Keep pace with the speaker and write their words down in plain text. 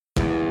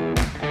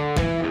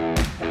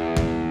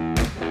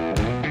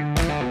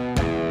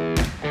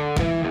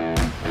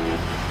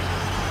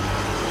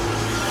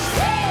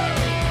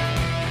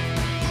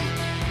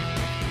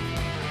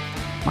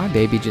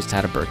baby just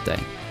had a birthday.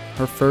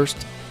 Her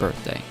first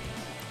birthday.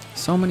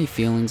 So many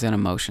feelings and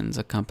emotions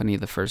accompany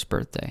the first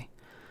birthday.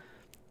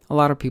 A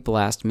lot of people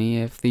asked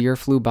me if the year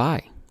flew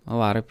by. A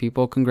lot of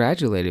people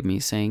congratulated me,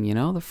 saying,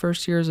 the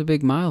first year is a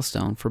big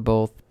milestone for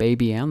both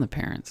baby and the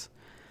parents.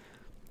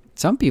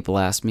 Some people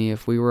asked me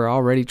if we were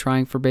already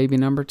trying for baby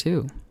number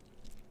 2.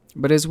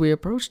 But as we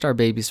approached our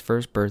baby's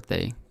first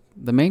birthday,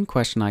 the main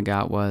question I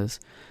got was,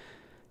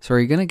 so are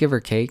you going to give her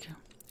cake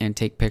and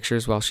take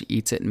pictures while she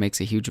eats it and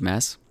makes a huge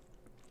mess?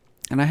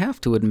 And I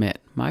have to admit,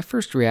 my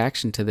first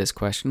reaction to this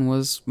question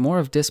was more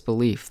of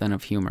disbelief than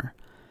of humor.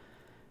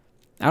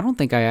 I don't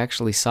think I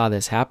actually saw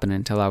this happen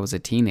until I was a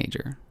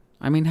teenager.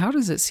 I mean, how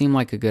does it seem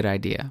like a good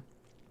idea?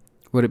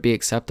 Would it be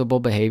acceptable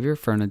behavior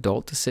for an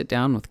adult to sit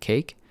down with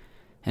cake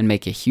and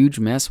make a huge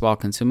mess while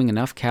consuming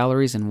enough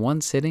calories in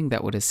one sitting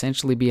that would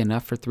essentially be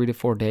enough for 3 to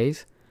 4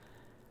 days?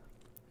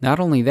 Not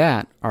only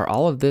that, are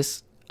all of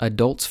this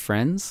adult's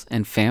friends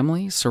and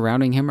family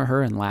surrounding him or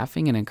her and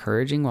laughing and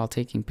encouraging while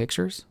taking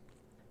pictures?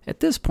 At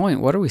this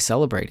point, what are we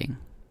celebrating?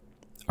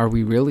 Are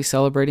we really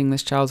celebrating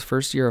this child's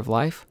first year of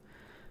life?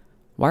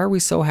 Why are we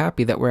so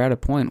happy that we're at a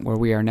point where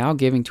we are now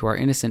giving to our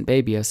innocent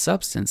baby a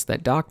substance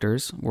that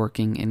doctors,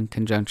 working in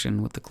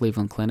conjunction with the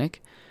Cleveland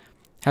Clinic,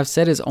 have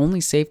said is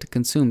only safe to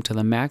consume to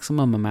the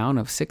maximum amount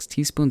of 6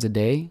 teaspoons a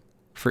day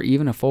for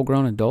even a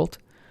full-grown adult?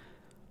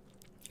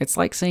 It's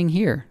like saying,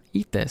 here,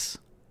 eat this.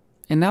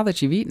 And now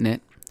that you've eaten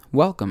it,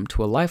 welcome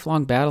to a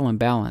lifelong battle and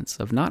balance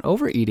of not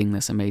overeating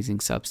this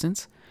amazing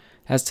substance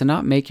as to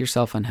not make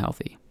yourself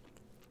unhealthy.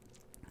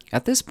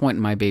 At this point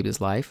in my baby's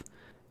life,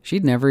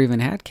 she'd never even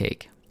had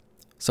cake.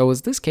 So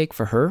was this cake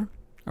for her,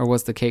 or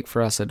was the cake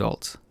for us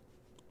adults?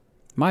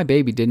 My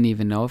baby didn't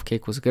even know if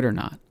cake was good or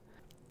not.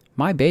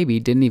 My baby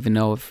didn't even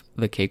know if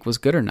the cake was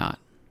good or not.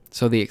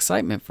 So the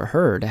excitement for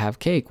her to have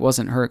cake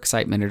wasn't her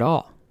excitement at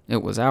all.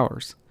 It was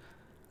ours.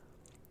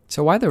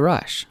 So why the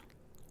rush?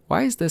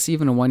 Why is this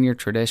even a one-year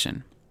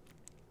tradition?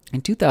 In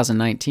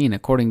 2019,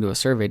 according to a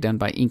survey done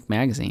by Inc.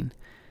 magazine,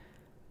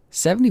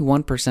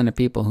 71% of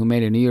people who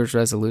made a New Year's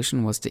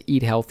resolution was to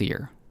eat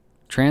healthier.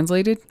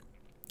 Translated,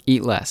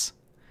 eat less.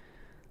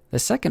 The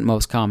second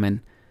most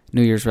common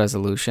New Year's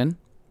resolution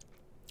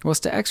was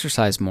to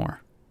exercise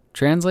more.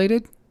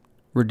 Translated,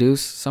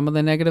 reduce some of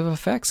the negative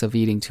effects of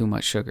eating too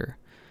much sugar.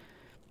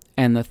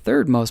 And the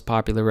third most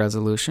popular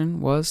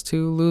resolution was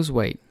to lose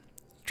weight.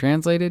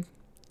 Translated,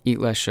 eat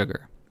less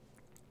sugar.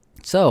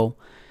 So,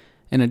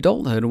 in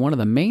adulthood, one of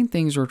the main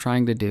things we're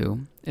trying to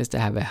do is to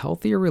have a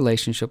healthier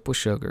relationship with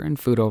sugar and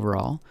food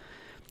overall,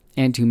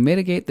 and to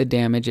mitigate the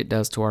damage it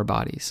does to our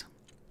bodies.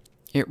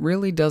 It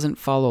really doesn't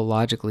follow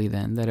logically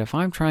then that if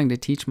I'm trying to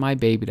teach my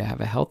baby to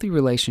have a healthy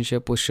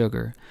relationship with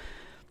sugar,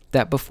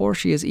 that before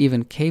she is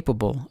even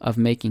capable of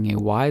making a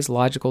wise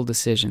logical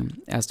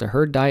decision as to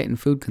her diet and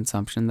food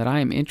consumption, that I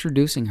am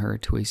introducing her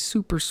to a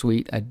super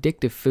sweet,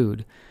 addictive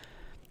food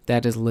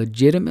that is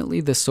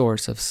legitimately the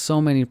source of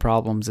so many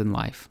problems in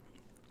life.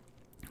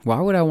 Why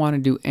would I want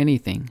to do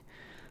anything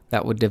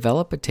that would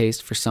develop a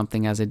taste for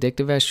something as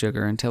addictive as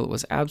sugar until it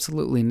was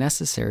absolutely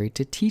necessary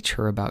to teach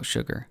her about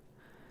sugar?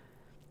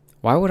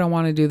 Why would I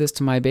want to do this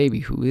to my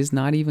baby who is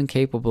not even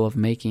capable of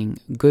making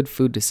good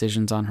food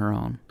decisions on her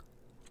own?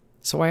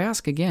 So I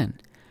ask again,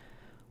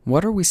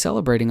 what are we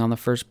celebrating on the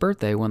first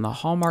birthday when the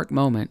hallmark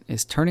moment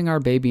is turning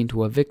our baby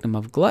into a victim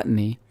of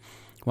gluttony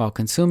while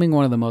consuming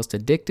one of the most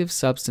addictive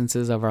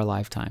substances of our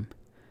lifetime?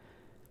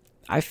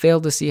 I fail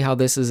to see how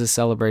this is a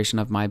celebration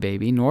of my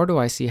baby, nor do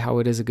I see how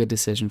it is a good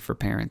decision for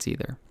parents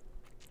either.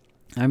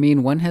 I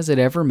mean, when has it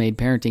ever made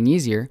parenting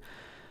easier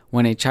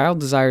when a child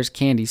desires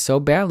candy so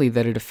badly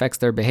that it affects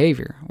their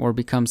behavior or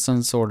becomes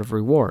some sort of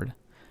reward?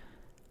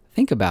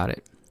 Think about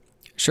it.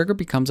 Sugar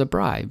becomes a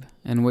bribe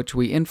in which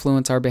we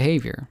influence our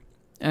behavior.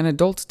 And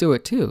adults do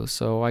it too,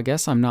 so I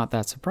guess I'm not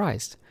that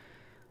surprised.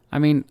 I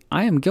mean,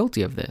 I am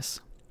guilty of this.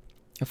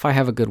 If I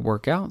have a good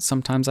workout,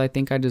 sometimes I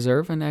think I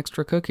deserve an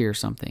extra cookie or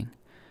something.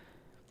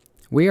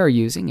 We are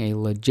using a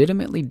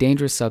legitimately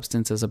dangerous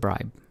substance as a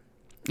bribe.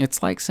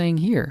 It's like saying,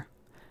 here,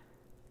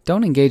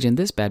 don't engage in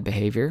this bad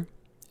behavior,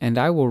 and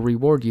I will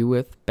reward you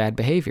with bad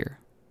behavior.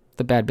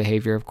 The bad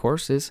behavior, of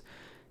course, is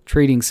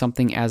treating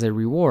something as a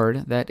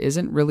reward that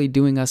isn't really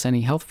doing us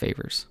any health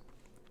favors.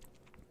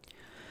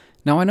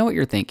 Now, I know what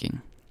you're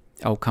thinking.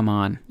 Oh, come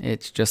on,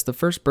 it's just the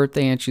first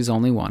birthday and she's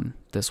only 1.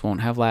 This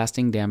won't have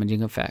lasting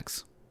damaging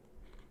effects.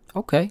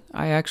 Okay,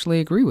 I actually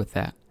agree with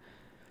that.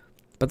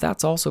 But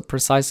that's also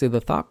precisely the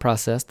thought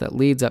process that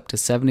leads up to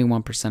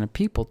 71% of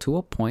people to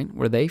a point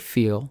where they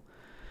feel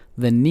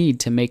the need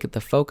to make it the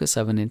focus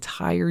of an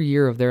entire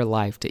year of their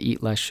life to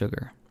eat less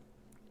sugar.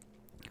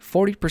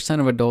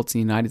 40% of adults in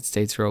the United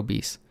States are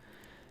obese.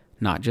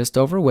 Not just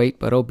overweight,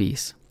 but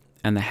obese.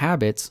 And the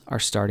habits are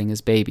starting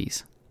as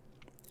babies.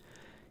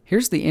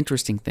 Here's the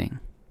interesting thing.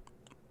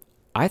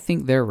 I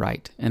think they're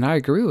right, and I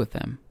agree with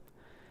them.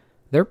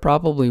 There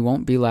probably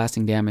won't be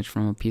lasting damage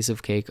from a piece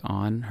of cake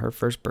on her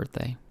first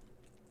birthday.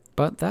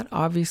 But that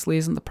obviously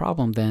isn't the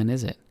problem then,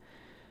 is it?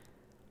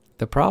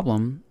 The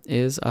problem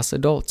is us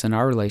adults and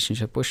our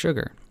relationship with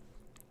sugar.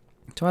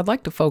 So I'd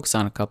like to focus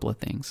on a couple of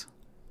things.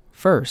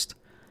 First,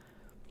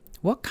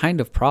 what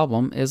kind of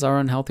problem is our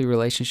unhealthy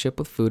relationship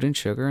with food and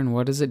sugar, and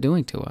what is it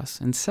doing to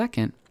us? And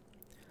second,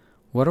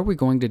 what are we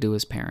going to do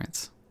as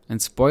parents?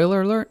 And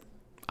spoiler alert,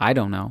 I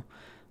don't know.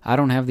 I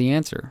don't have the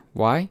answer.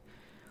 Why?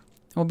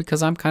 Well,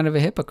 because I'm kind of a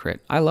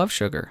hypocrite. I love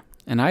sugar,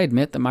 and I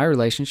admit that my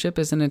relationship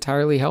isn't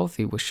entirely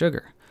healthy with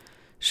sugar.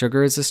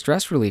 Sugar is a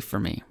stress relief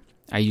for me.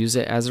 I use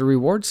it as a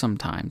reward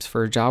sometimes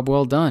for a job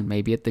well done,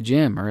 maybe at the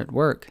gym or at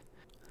work.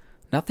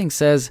 Nothing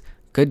says,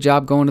 good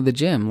job going to the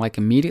gym, like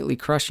immediately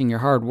crushing your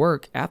hard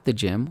work at the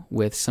gym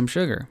with some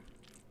sugar.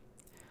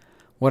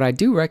 What I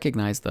do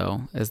recognize,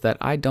 though, is that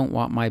I don't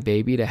want my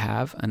baby to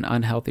have an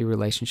unhealthy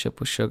relationship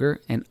with sugar,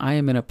 and I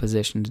am in a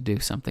position to do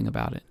something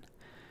about it.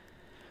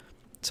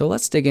 So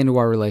let's dig into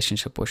our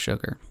relationship with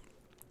sugar.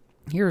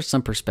 Here is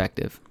some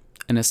perspective.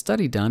 In a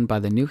study done by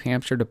the New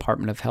Hampshire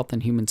Department of Health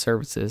and Human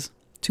Services,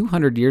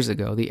 200 years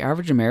ago, the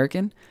average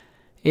American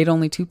ate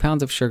only 2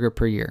 pounds of sugar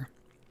per year.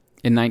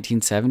 In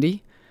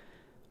 1970,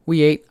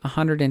 we ate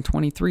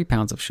 123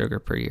 pounds of sugar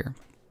per year.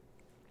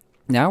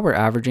 Now we're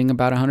averaging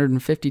about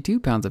 152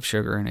 pounds of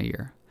sugar in a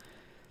year.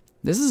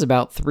 This is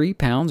about 3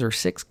 pounds or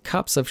 6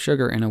 cups of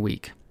sugar in a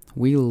week.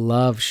 We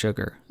love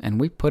sugar, and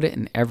we put it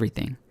in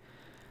everything.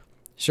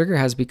 Sugar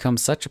has become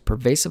such a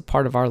pervasive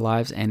part of our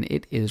lives, and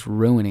it is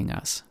ruining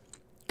us.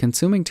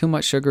 Consuming too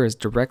much sugar is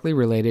directly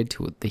related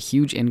to the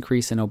huge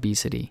increase in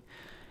obesity.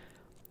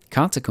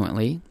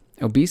 Consequently,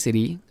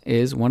 obesity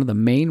is one of the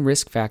main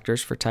risk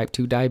factors for type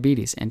 2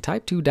 diabetes, and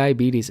type 2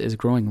 diabetes is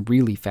growing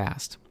really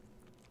fast.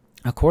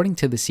 According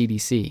to the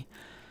CDC,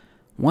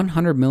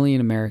 100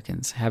 million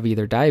Americans have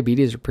either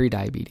diabetes or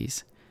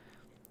prediabetes.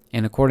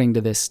 And according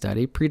to this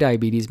study,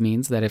 prediabetes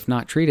means that if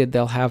not treated,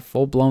 they'll have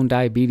full-blown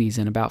diabetes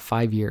in about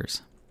 5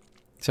 years.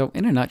 So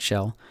in a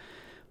nutshell,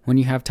 when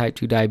you have type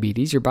 2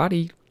 diabetes, your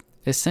body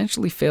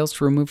essentially fails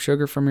to remove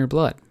sugar from your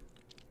blood.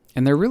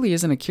 And there really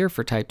isn't a cure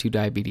for type 2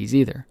 diabetes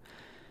either.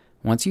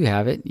 Once you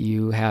have it,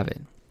 you have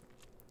it.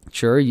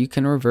 Sure, you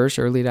can reverse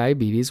early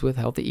diabetes with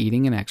healthy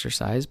eating and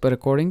exercise, but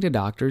according to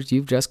doctors,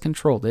 you've just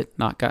controlled it,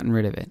 not gotten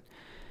rid of it.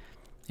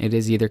 It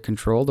is either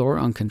controlled or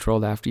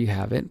uncontrolled after you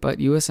have it, but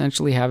you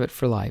essentially have it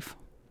for life.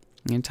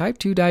 And type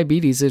 2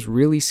 diabetes is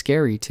really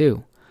scary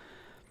too.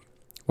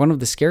 One of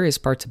the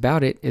scariest parts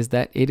about it is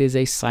that it is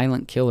a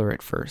silent killer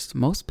at first.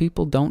 Most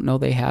people don't know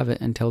they have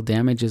it until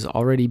damage is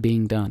already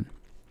being done.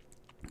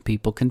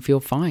 People can feel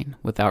fine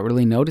without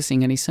really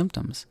noticing any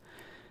symptoms.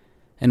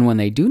 And when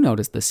they do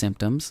notice the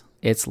symptoms,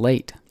 it's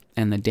late,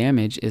 and the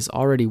damage is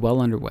already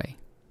well underway.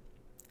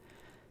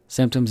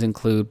 Symptoms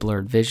include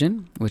blurred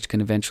vision, which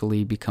can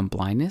eventually become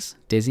blindness,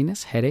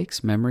 dizziness,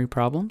 headaches, memory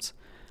problems,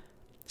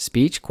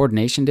 speech,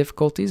 coordination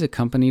difficulties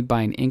accompanied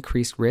by an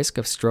increased risk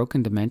of stroke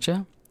and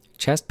dementia,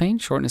 chest pain,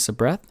 shortness of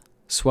breath,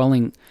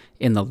 swelling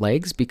in the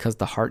legs because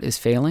the heart is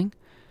failing,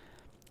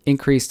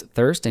 increased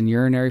thirst and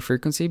urinary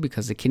frequency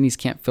because the kidneys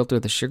can't filter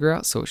the sugar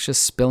out, so it's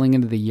just spilling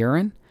into the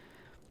urine.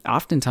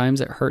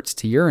 Oftentimes, it hurts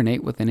to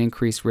urinate with an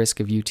increased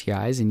risk of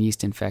UTIs and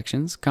yeast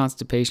infections,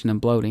 constipation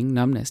and bloating,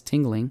 numbness,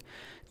 tingling,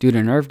 due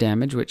to nerve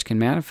damage, which can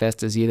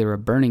manifest as either a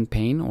burning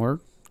pain or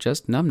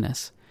just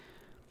numbness.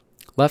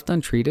 Left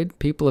untreated,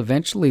 people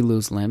eventually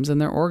lose limbs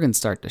and their organs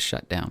start to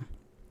shut down.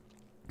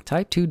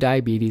 Type 2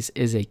 diabetes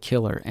is a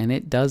killer, and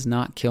it does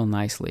not kill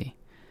nicely.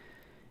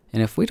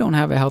 And if we don't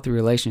have a healthy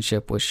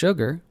relationship with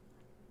sugar,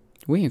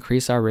 we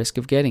increase our risk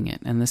of getting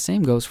it, and the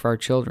same goes for our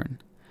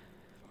children.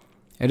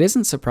 It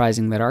isn't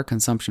surprising that our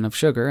consumption of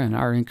sugar and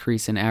our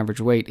increase in average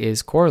weight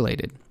is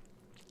correlated.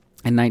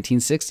 In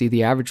 1960,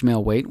 the average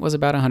male weight was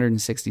about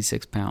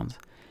 166 pounds.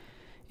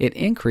 It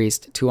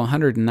increased to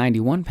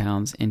 191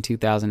 pounds in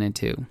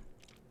 2002.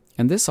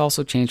 And this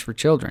also changed for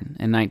children.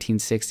 In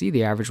 1960,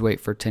 the average weight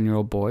for a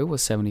 10-year-old boy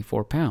was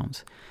 74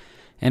 pounds,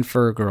 and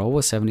for a girl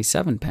was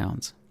 77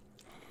 pounds.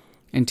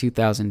 In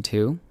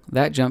 2002,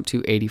 that jumped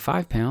to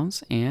 85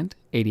 pounds and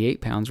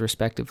 88 pounds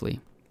respectively.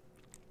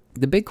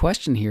 The big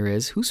question here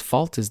is, whose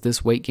fault is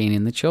this weight gain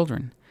in the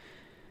children?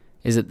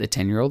 Is it the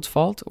 10-year-old's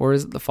fault, or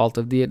is it the fault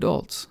of the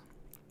adults?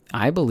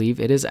 I believe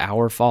it is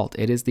our fault.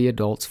 It is the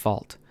adult's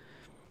fault.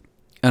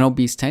 An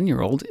obese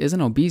 10-year-old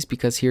isn't obese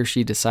because he or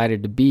she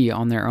decided to be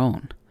on their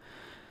own.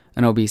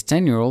 An obese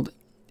 10-year-old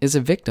is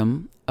a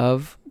victim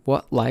of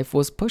what life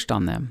was pushed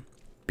on them.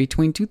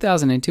 Between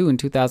 2002 and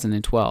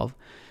 2012,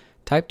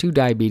 type 2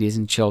 diabetes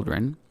in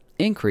children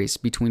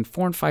increased between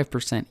 4 and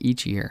 5%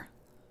 each year.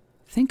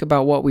 Think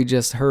about what we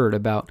just heard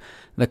about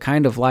the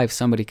kind of life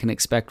somebody can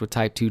expect with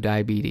type 2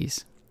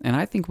 diabetes, and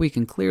I think we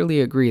can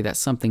clearly agree that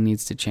something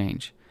needs to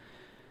change.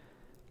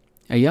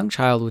 A young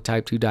child with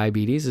type 2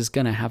 diabetes is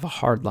going to have a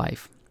hard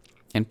life,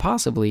 and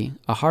possibly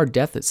a hard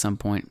death at some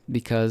point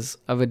because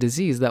of a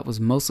disease that was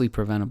mostly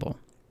preventable.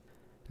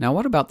 Now,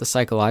 what about the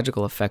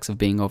psychological effects of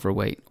being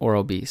overweight or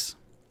obese?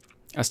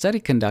 A study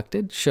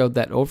conducted showed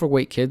that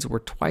overweight kids were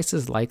twice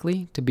as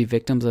likely to be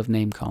victims of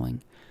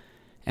name-calling,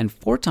 and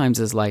 4 times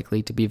as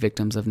likely to be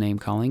victims of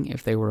name-calling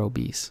if they were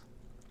obese.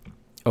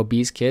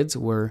 Obese kids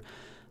were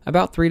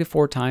about 3 to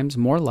 4 times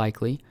more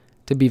likely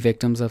to be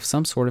victims of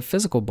some sort of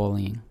physical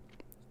bullying.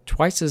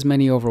 Twice as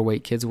many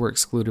overweight kids were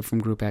excluded from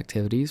group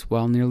activities,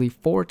 while nearly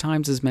 4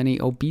 times as many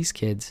obese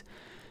kids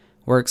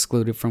were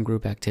excluded from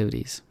group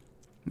activities.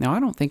 Now, I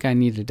don't think I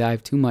need to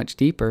dive too much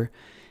deeper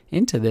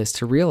into this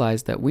to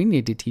realize that we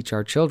need to teach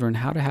our children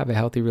how to have a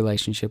healthy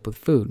relationship with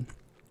food.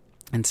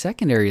 And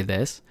secondary to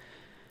this,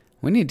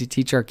 we need to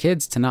teach our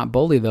kids to not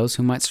bully those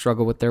who might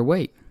struggle with their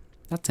weight.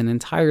 That's an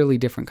entirely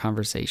different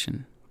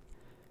conversation.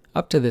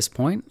 Up to this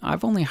point,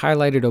 I've only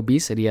highlighted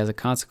obesity as a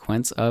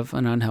consequence of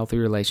an unhealthy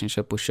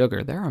relationship with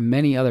sugar. There are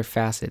many other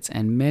facets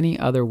and many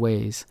other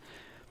ways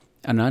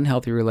an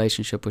unhealthy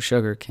relationship with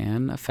sugar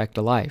can affect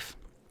a life.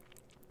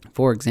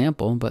 For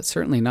example, but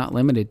certainly not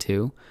limited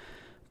to,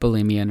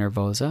 bulimia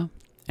nervosa,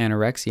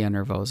 anorexia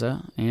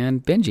nervosa,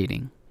 and binge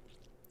eating.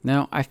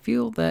 Now, I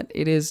feel that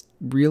it is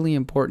really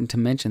important to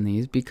mention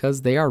these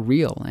because they are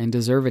real and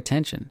deserve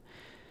attention.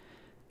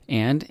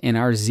 And in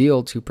our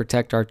zeal to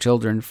protect our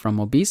children from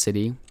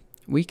obesity,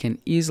 we can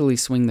easily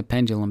swing the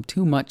pendulum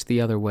too much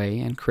the other way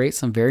and create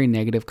some very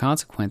negative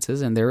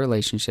consequences in their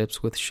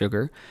relationships with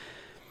sugar,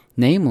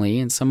 namely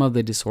in some of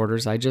the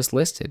disorders I just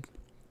listed.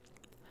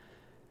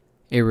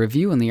 A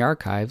review in the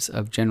archives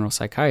of general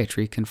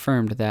psychiatry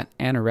confirmed that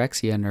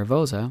anorexia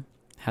nervosa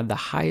had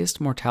the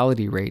highest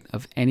mortality rate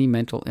of any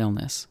mental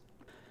illness.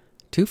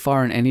 Too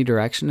far in any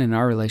direction in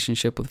our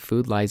relationship with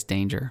food lies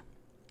danger.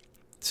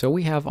 So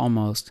we have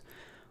almost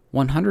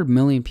 100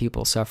 million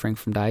people suffering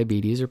from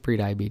diabetes or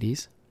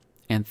prediabetes,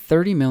 and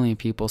 30 million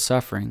people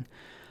suffering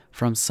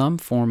from some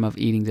form of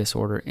eating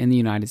disorder in the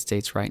United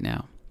States right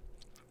now.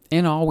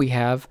 In all, we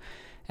have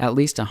at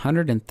least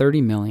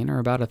 130 million, or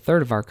about a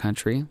third of our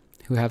country,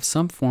 who have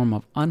some form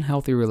of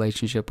unhealthy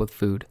relationship with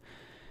food,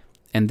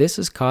 and this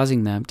is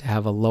causing them to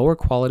have a lower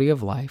quality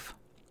of life.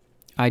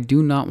 I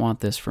do not want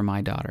this for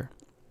my daughter.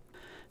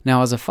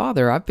 Now, as a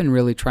father, I've been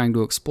really trying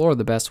to explore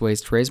the best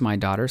ways to raise my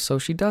daughter so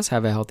she does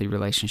have a healthy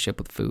relationship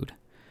with food.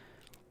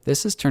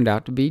 This has turned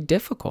out to be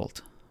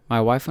difficult. My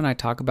wife and I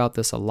talk about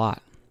this a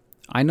lot.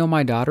 I know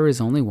my daughter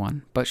is only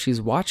one, but she's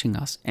watching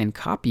us and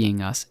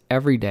copying us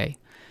every day.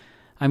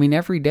 I mean,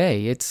 every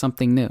day it's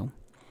something new.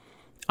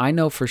 I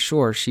know for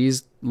sure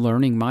she's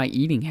learning my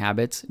eating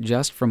habits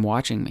just from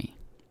watching me.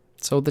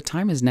 So the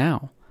time is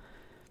now.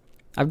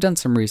 I've done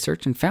some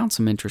research and found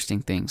some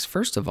interesting things.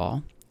 First of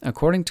all,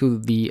 according to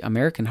the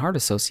American Heart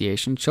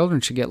Association, children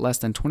should get less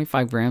than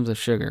 25 grams of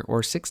sugar,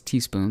 or 6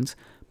 teaspoons,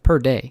 per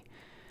day.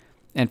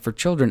 And for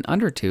children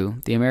under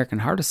 2, the American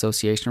Heart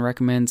Association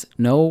recommends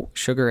no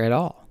sugar at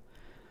all.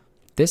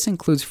 This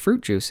includes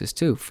fruit juices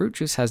too. Fruit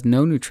juice has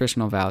no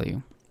nutritional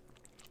value.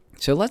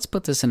 So let's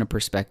put this into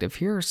perspective.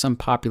 Here are some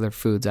popular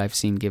foods I've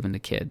seen given to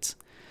kids.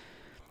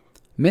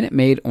 Minute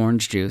Maid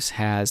orange juice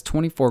has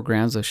 24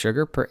 grams of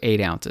sugar per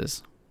 8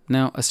 ounces.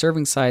 Now, a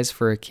serving size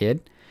for a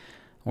kid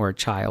or a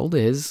child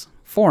is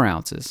 4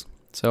 ounces.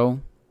 So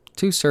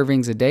 2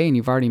 servings a day and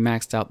you've already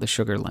maxed out the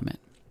sugar limit.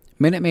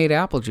 Minute Maid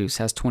apple juice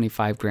has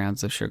 25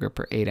 grams of sugar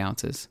per 8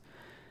 ounces.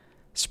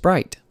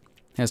 Sprite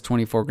has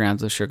 24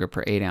 grams of sugar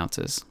per 8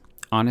 ounces.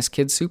 Honest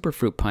Kids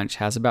Superfruit Punch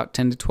has about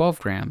 10 to 12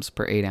 grams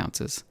per 8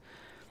 ounces.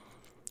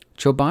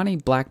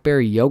 Chobani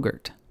Blackberry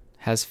Yogurt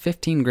has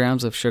 15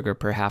 grams of sugar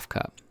per half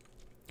cup.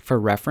 For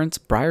reference,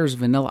 Breyer's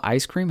Vanilla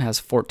Ice Cream has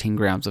 14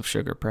 grams of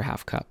sugar per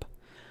half cup.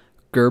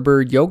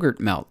 Gerber Yogurt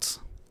Melts.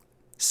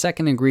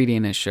 Second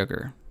ingredient is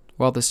sugar.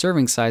 While the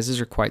serving sizes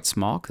are quite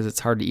small because it's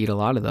hard to eat a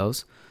lot of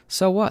those,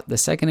 so what? The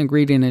second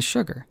ingredient is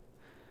sugar.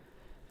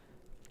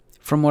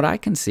 From what I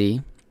can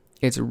see,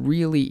 it's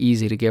really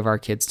easy to give our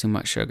kids too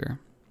much sugar.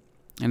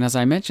 And as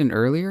I mentioned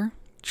earlier,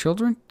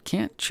 children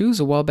can't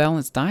choose a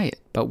well-balanced diet,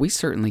 but we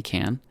certainly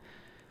can.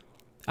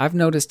 I've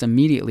noticed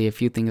immediately a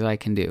few things I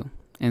can do,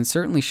 and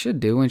certainly should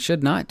do and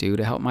should not do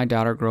to help my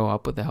daughter grow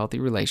up with a healthy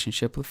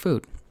relationship with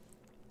food.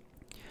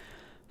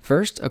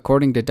 First,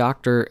 according to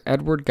Dr.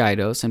 Edward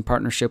Gaidos, in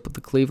partnership with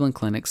the Cleveland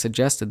Clinic,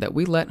 suggested that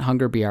we let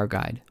hunger be our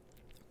guide.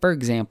 For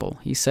example,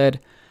 he said,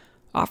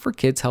 offer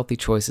kids healthy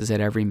choices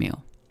at every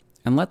meal,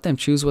 and let them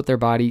choose what their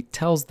body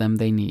tells them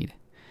they need.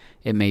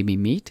 It may be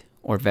meat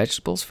or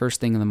vegetables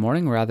first thing in the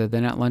morning rather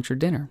than at lunch or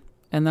dinner,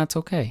 and that's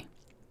okay.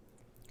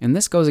 And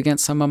this goes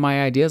against some of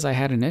my ideas I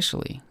had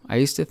initially. I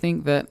used to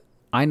think that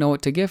I know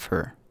what to give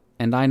her,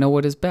 and I know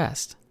what is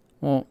best.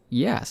 Well,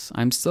 yes,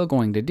 I'm still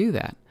going to do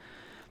that,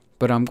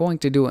 but I'm going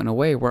to do it in a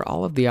way where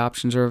all of the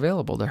options are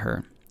available to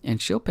her, and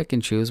she'll pick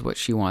and choose what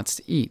she wants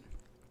to eat.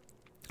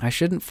 I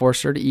shouldn't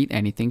force her to eat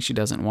anything she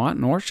doesn't want,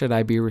 nor should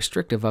I be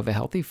restrictive of a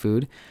healthy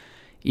food,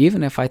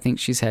 even if I think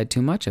she's had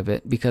too much of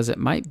it, because it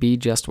might be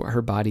just what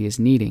her body is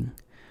needing.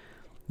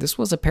 This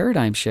was a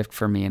paradigm shift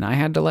for me, and I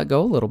had to let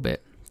go a little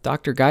bit.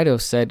 Dr.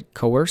 Gaidos said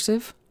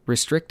coercive,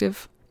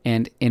 restrictive,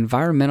 and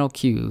environmental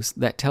cues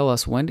that tell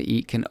us when to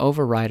eat can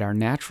override our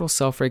natural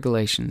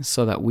self-regulation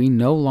so that we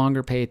no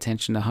longer pay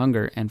attention to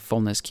hunger and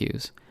fullness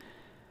cues.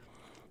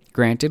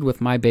 Granted, with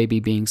my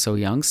baby being so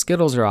young,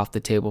 Skittles are off the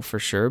table for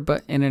sure,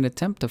 but in an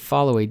attempt to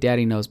follow a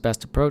daddy knows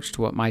best approach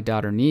to what my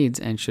daughter needs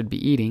and should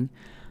be eating,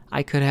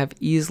 I could have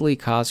easily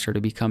caused her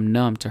to become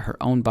numb to her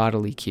own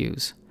bodily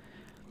cues.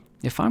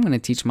 If I'm going to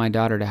teach my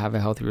daughter to have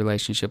a healthy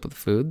relationship with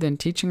food, then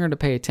teaching her to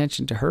pay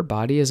attention to her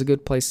body is a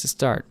good place to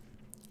start,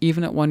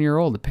 even at 1 year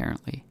old,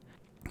 apparently.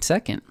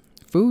 Second,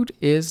 food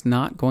is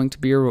not going to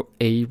be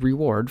a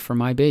reward for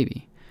my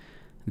baby.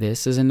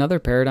 This is another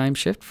paradigm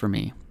shift for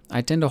me.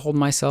 I tend to hold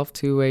myself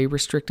to a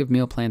restrictive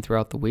meal plan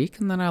throughout the week,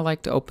 and then I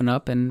like to open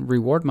up and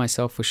reward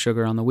myself with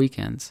sugar on the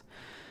weekends.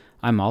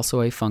 I'm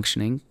also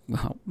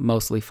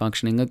mostly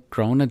functioning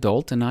grown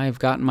adult, and I have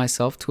gotten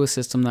myself to a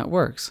system that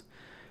works.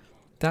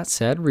 That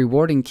said,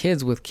 rewarding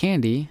kids with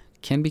candy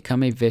can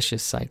become a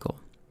vicious cycle.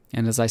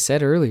 And as I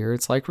said earlier,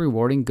 it's like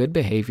rewarding good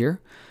behavior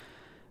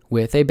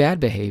with a bad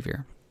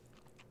behavior.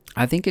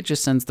 I think it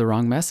just sends the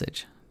wrong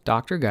message.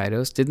 Dr.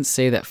 Gaidos didn't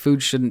say that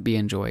food shouldn't be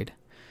enjoyed.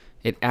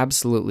 It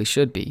absolutely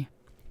should be.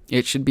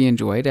 It should be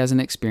enjoyed as an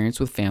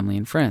experience with family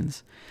and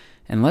friends,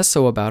 and less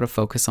so about a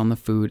focus on the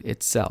food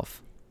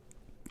itself.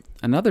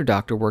 Another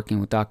doctor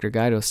working with Dr.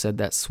 Gaidos said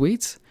that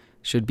sweets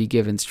should be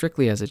given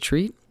strictly as a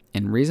treat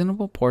in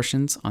reasonable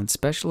portions on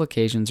special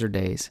occasions or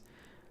days.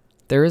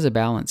 There is a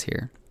balance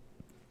here.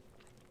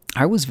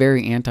 I was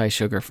very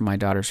anti-sugar for my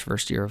daughter's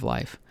first year of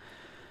life.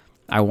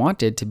 I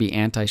wanted to be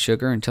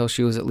anti-sugar until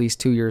she was at least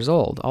 2 years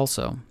old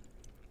also.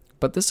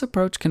 But this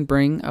approach can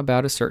bring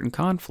about a certain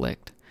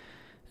conflict,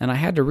 and I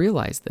had to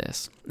realize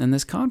this. And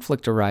this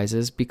conflict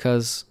arises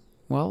because,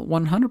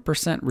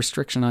 100%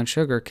 restriction on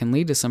sugar can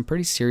lead to some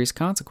pretty serious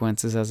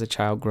consequences as a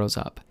child grows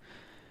up.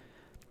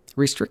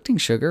 Restricting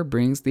sugar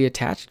brings the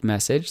attached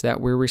message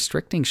that we're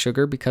restricting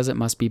sugar because it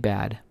must be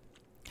bad.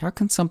 How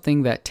can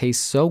something that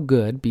tastes so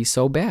good be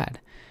so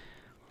bad?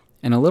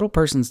 In a little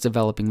person's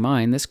developing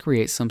mind, this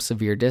creates some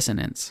severe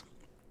dissonance.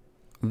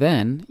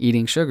 Then,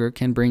 eating sugar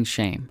can bring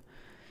shame.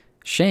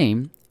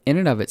 Shame, in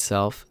and of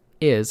itself,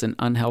 is an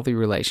unhealthy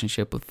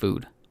relationship with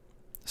food.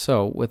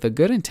 So, with a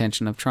good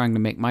intention of trying to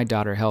make my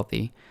daughter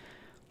healthy,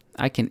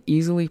 I can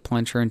easily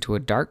plunge her into a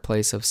dark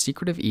place of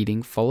secretive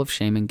eating full of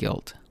shame and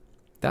guilt.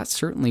 That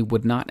certainly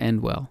would not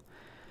end well.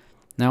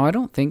 Now, I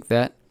don't think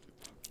that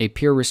a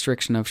pure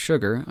restriction of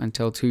sugar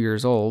until 2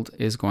 years old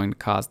is going to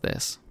cause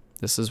this.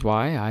 This is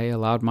why I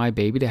allowed my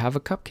baby to have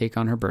a cupcake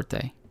on her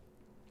birthday.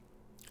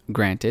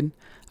 Granted,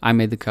 I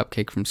made the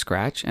cupcake from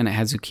scratch and it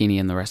had zucchini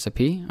in the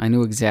recipe. I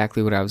knew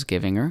exactly what I was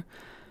giving her.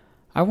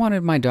 I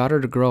wanted my daughter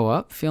to grow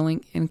up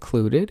feeling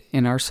included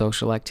in our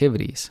social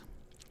activities.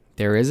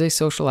 There is a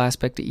social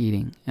aspect to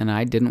eating, and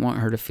I didn't want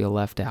her to feel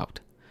left out.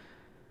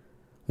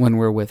 When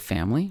we're with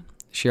family,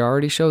 she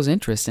already shows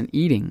interest in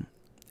eating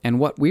and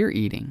what we're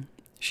eating.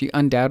 She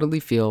undoubtedly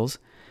feels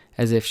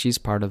as if she's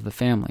part of the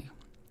family.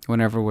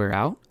 Whenever we're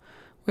out,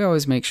 we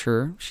always make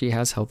sure she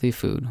has healthy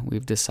food.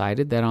 We've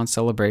decided that on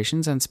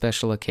celebrations and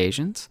special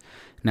occasions,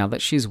 now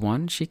that she's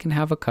 1, she can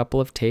have a couple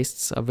of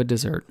tastes of a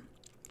dessert,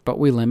 but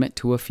we limit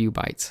to a few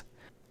bites.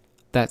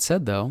 That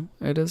said, though,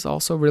 it is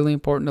also really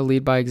important to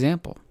lead by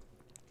example.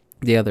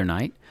 The other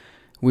night,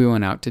 we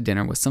went out to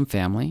dinner with some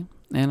family,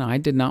 and I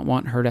did not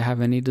want her to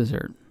have any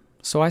dessert,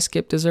 so I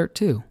skipped dessert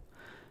too.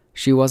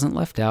 She wasn't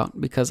left out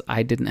because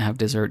I didn't have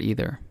dessert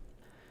either.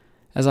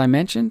 As I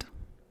mentioned,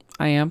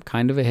 I am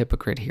kind of a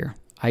hypocrite here.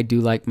 I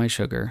do like my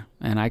sugar,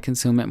 and I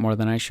consume it more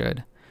than I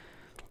should.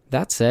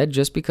 That said,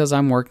 just because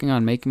I'm working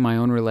on making my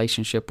own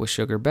relationship with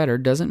sugar better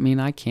doesn't mean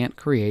I can't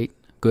create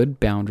good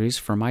boundaries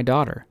for my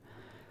daughter.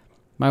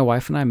 My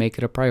wife and I make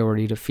it a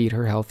priority to feed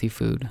her healthy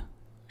food.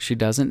 She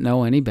doesn't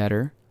know any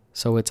better,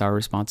 so it's our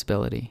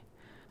responsibility.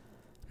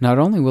 Not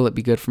only will it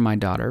be good for my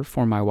daughter,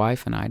 for my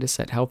wife and I to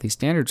set healthy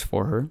standards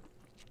for her,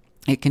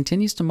 it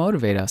continues to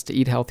motivate us to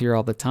eat healthier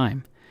all the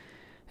time.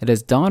 It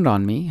has dawned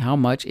on me how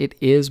much it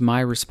is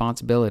my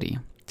responsibility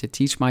to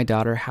teach my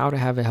daughter how to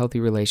have a healthy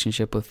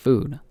relationship with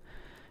food.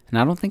 And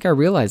I don't think I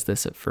realized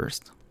this at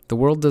first. The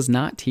world does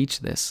not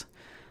teach this.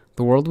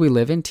 The world we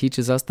live in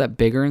teaches us that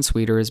bigger and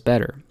sweeter is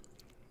better.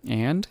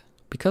 And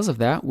because of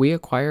that, we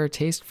acquire a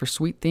taste for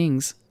sweet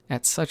things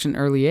at such an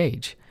early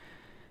age.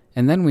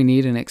 And then we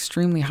need an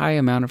extremely high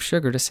amount of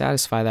sugar to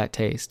satisfy that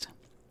taste.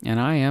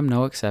 And I am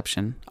no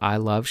exception. I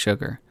love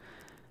sugar.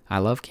 I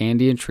love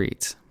candy and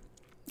treats.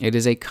 It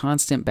is a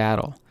constant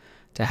battle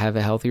to have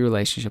a healthy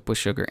relationship with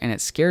sugar, and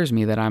it scares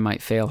me that I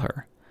might fail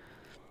her.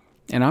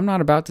 And I'm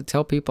not about to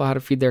tell people how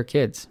to feed their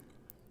kids.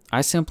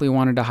 I simply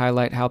wanted to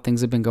highlight how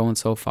things have been going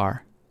so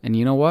far. And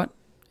you know what?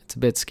 It's a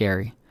bit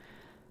scary.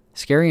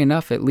 Scary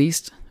enough, at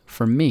least,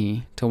 for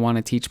me to want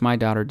to teach my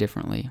daughter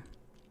differently.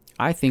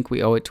 I think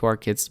we owe it to our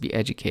kids to be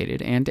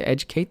educated and to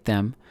educate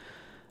them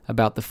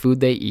about the food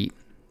they eat,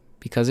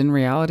 because in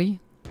reality,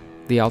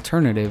 the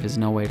alternative is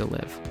no way to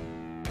live.